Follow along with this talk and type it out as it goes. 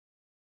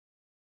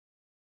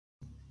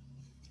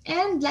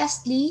And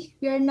lastly,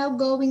 we are now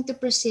going to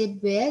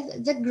proceed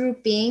with the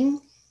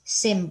grouping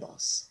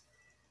symbols.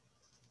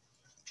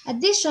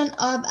 Addition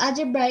of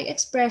algebraic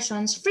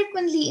expressions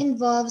frequently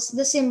involves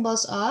the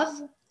symbols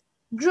of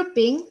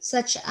grouping,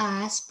 such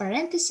as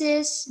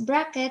parentheses,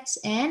 brackets,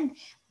 and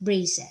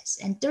braces.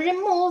 And to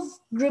remove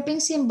grouping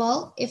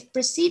symbol, if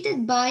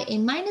preceded by a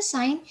minus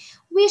sign,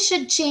 we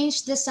should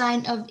change the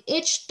sign of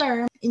each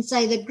term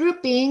inside the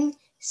grouping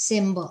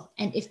symbol.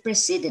 And if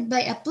preceded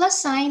by a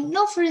plus sign,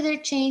 no further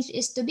change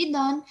is to be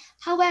done.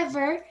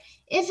 However,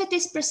 if it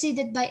is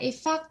preceded by a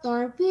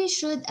factor, we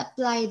should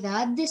apply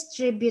the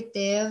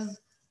distributive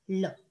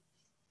law.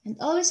 And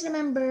always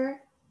remember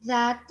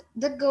that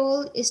the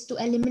goal is to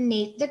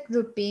eliminate the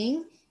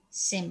grouping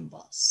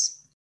symbols.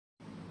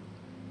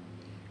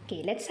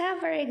 Okay, let's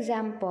have our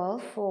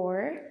example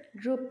for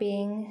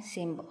grouping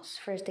symbols.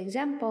 First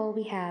example,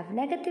 we have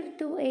negative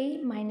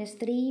 2a minus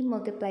 3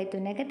 multiplied to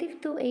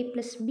negative 2a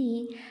plus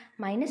b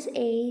minus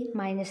a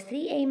minus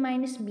 3a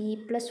minus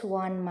b plus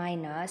 1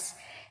 minus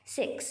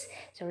 6.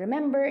 So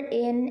remember,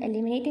 in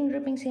eliminating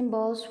grouping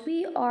symbols,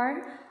 we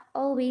are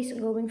always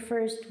going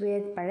first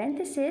with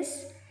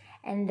parentheses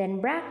and then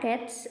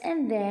brackets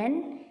and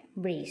then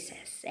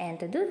braces. And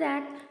to do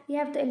that, we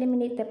have to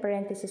eliminate the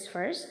parentheses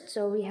first.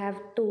 So we have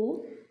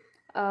to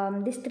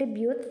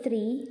distribute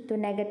 3 to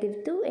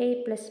negative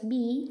 2a plus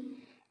b,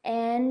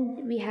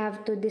 and we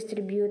have to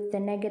distribute the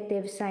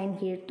negative sign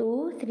here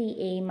to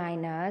 3a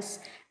minus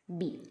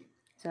b.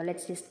 So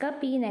let's just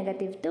copy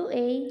negative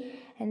 2a,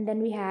 and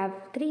then we have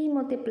 3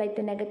 multiplied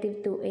to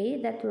negative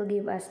 2a, that will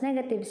give us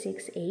negative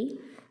 6a.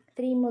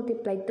 3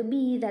 multiplied to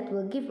b, that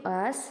will give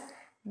us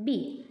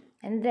b.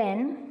 And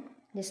then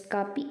just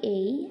copy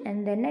a,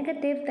 and then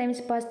negative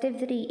times positive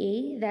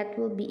 3a, that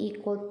will be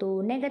equal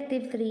to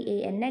negative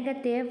 3a, and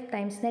negative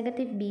times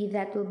negative b,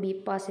 that will be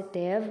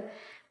positive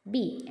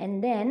b.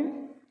 And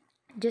then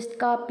just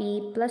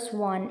copy plus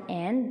 1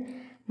 and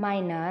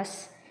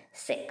minus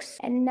 6.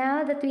 And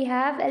now that we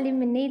have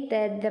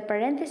eliminated the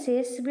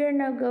parentheses, we are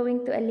now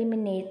going to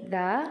eliminate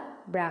the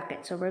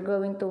bracket. So we're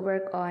going to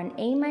work on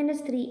a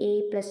minus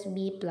 3a plus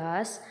b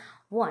plus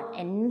 1.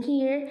 And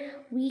here,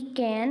 we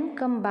can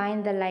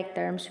combine the like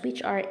terms,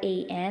 which are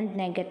a and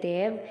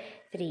negative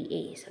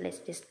 3a. So let's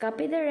just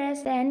copy the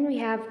rest. Then we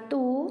have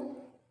to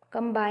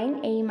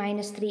combine a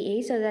minus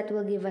 3a, so that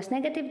will give us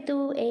negative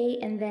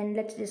 2a. And then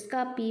let's just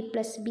copy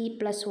plus b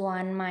plus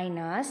 1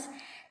 minus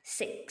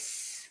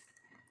 6.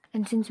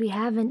 And since we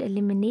haven't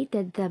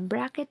eliminated the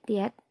bracket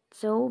yet,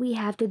 so we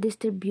have to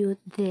distribute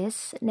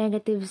this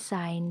negative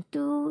sign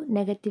to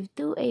negative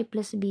 2a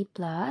plus b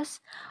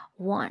plus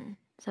 1.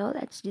 So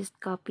let's just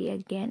copy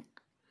again.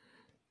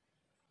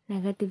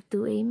 Negative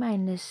 2a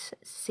minus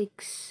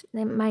 6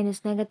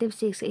 minus negative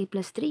 6a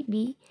plus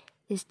 3b.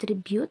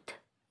 Distribute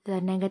the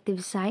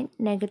negative sign.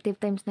 Negative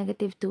times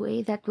negative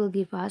 2a, that will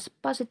give us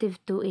positive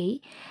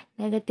 2a.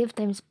 Negative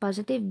times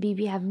positive b,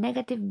 we have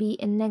negative b,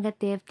 and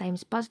negative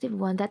times positive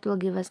 1, that will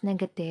give us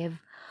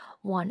negative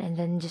 1. And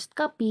then just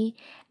copy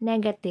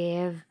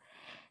negative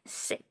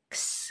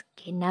 6.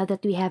 Okay, now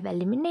that we have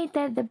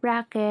eliminated the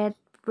bracket,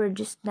 we're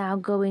just now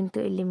going to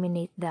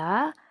eliminate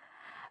the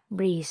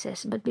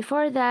braces. But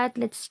before that,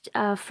 let's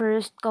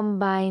first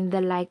combine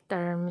the like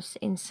terms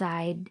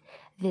inside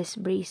these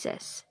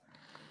braces.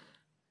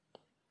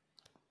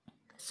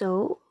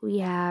 So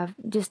we're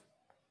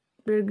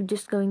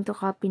just going to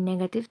copy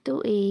negative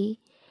 2a,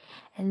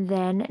 and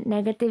then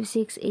negative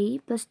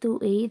 6a plus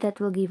 2a, that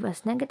will give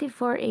us negative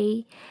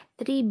 4a,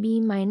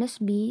 3b minus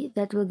b,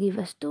 that will give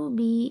us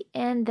 2b,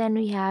 and then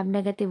we have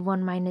negative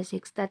 1 minus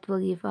 6, that will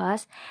give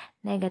us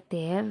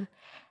negative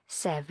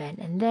 7.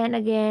 And then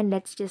again,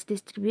 let's just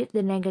distribute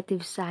the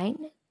negative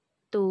sign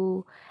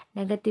to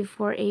negative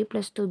 4a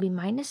plus 2b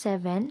minus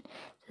 7.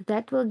 So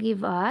that will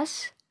give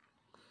us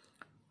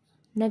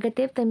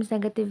negative times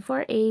negative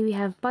 4a, we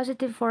have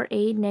positive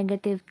 4a,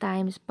 negative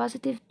times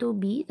positive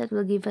 2b, that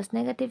will give us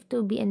negative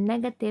 2b, and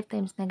negative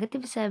times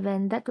negative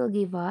 7, that will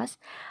give us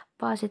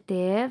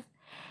positive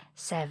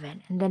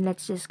 7. And then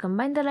let's just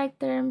combine the like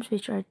terms,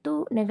 which are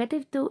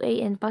negative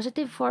 2a and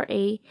positive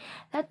 4a.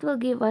 That will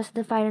give us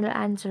the final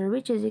answer,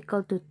 which is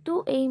equal to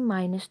 2a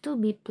minus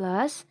 2b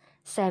plus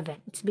 7.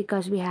 It's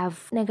because we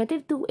have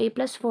negative 2a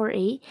plus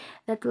 4a,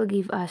 that will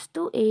give us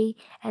 2a,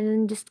 and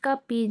then just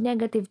copy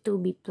negative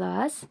 2b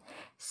plus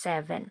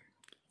 7.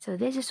 So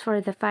this is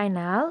for the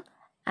final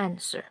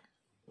answer.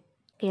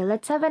 Okay,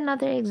 let's have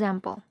another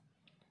example.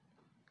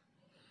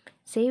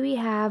 Say we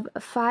have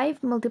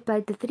 5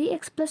 multiplied to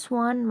 3x plus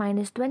 1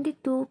 minus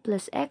 22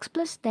 plus x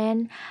plus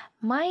 10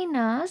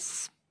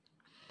 minus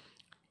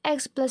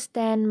x plus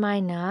 10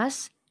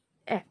 minus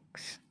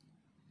x.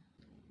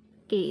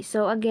 Okay,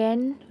 so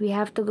again, we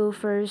have to go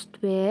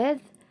first with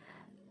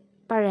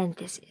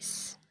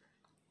parentheses.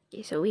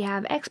 Okay, so we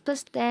have x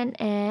plus 10,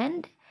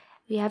 and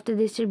we have to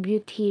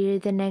distribute here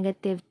the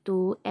negative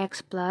to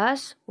x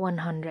plus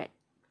 100.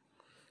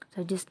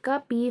 So just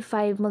copy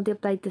 5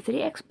 multiplied to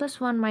 3x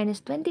plus 1 minus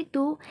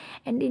 22.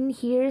 And in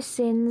here,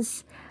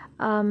 since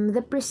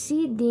the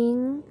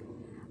preceding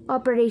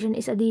operation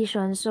is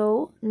addition,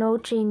 so no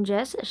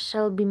changes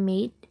shall be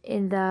made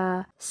in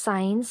the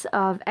signs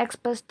of x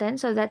plus 10,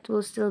 so that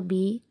will still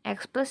be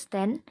x plus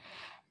 10.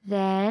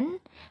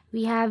 Then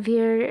we have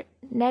here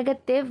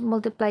negative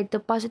multiplied to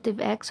positive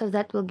x, so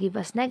that will give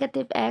us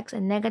negative x,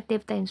 and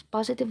negative times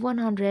positive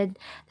 100,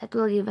 that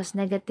will give us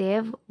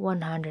negative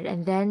 100.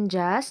 And then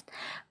just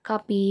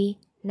copy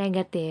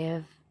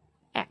negative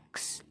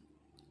x.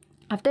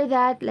 After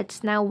that,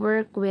 let's now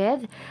work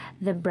with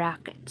the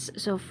brackets.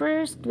 So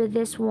first, with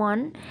this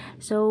one,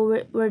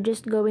 so we're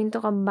just going to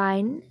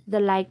combine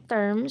the like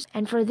terms.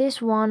 And for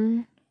this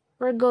one,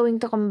 we're going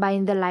to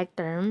combine the like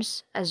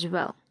terms as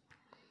well.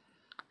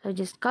 So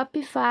just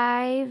copy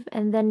 5,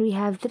 and then we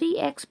have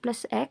 3x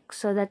plus x,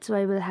 so that's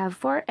why we'll have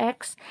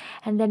 4x.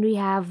 And then we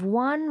have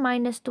 1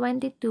 minus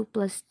 22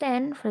 plus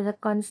 10 for the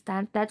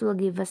constant, that will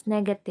give us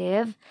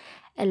negative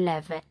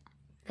 11.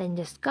 Then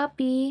just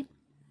copy.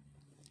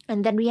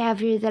 And then we have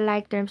here the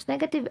like terms,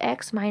 negative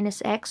x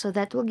minus x, so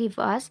that will give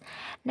us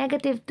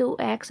negative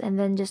 2x, and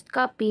then just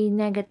copy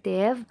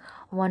negative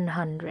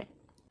 100.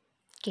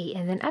 Okay,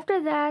 and then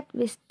after that,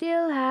 we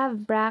still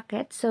have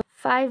brackets. So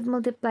 5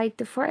 multiplied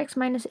to 4x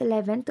minus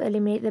 11. To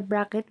eliminate the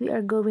bracket, we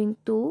are going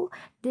to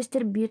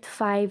distribute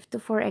 5 to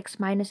 4x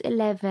minus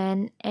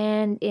 11.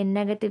 And in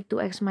negative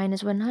 2x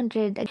minus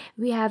 100,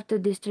 we have to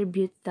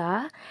distribute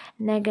the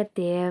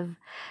negative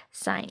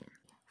sign.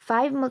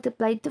 5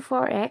 multiplied to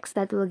 4x,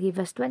 that will give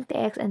us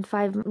 20x, and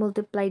 5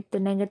 multiplied to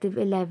negative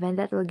 11,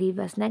 that will give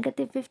us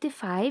negative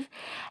 55.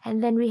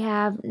 And then we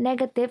have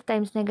negative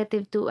times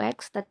negative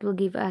 2x, that will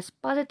give us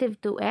positive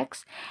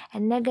 2x,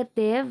 and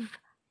negative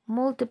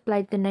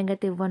multiplied to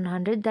negative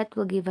 100, that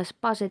will give us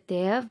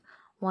positive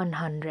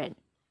 100.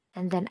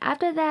 And then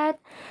after that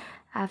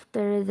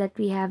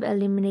we have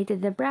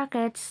eliminated the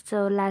brackets,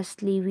 so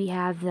lastly we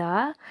have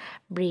the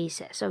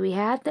braces. So we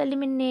have to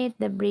eliminate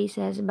the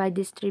braces by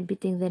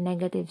distributing the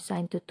negative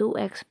sign to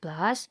 2x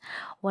plus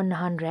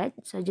 100.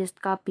 So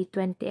just copy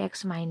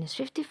 20x minus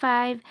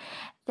 55.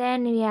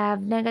 Then we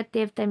have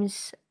negative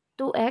times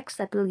 2x,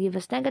 that will give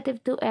us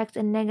negative 2x,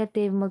 and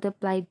negative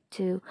multiplied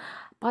to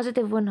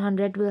positive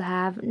 100 will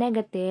have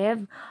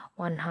negative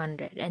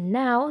 100. And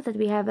now that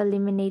we have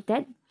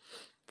eliminated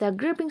the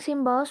grouping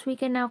symbols, we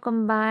can now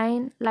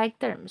combine like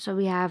terms. So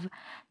we have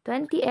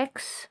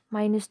 20x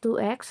minus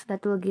 2x,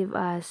 that will give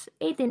us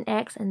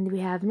 18x, and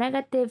we have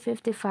negative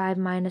 55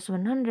 minus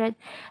 100,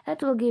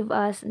 that will give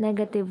us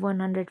negative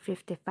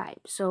 155.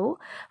 So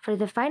for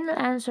the final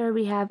answer,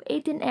 we have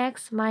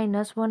 18x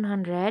minus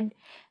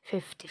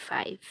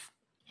 155.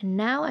 And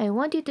now I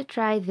want you to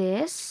try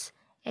this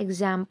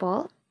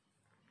example.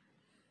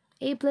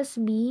 A plus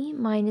b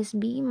minus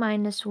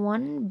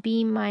 1,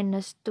 b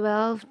minus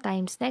 12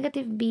 times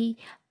negative b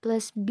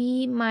plus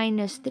b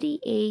minus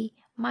 3a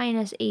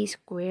minus a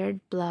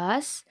squared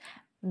plus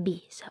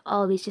b. So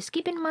always just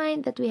keep in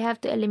mind that we have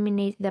to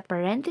eliminate the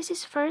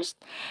parentheses first,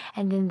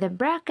 and then the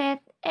bracket,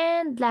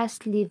 and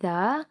lastly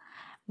the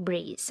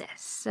braces.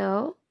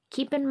 So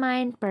keep in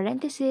mind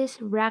parentheses,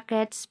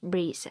 brackets,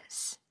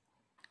 braces.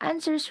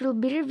 Answers will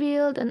be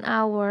revealed on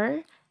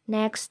our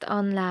next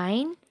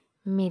online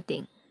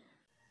meeting.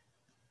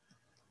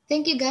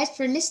 Thank you guys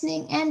for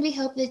listening, and we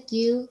hope that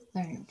you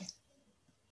learned.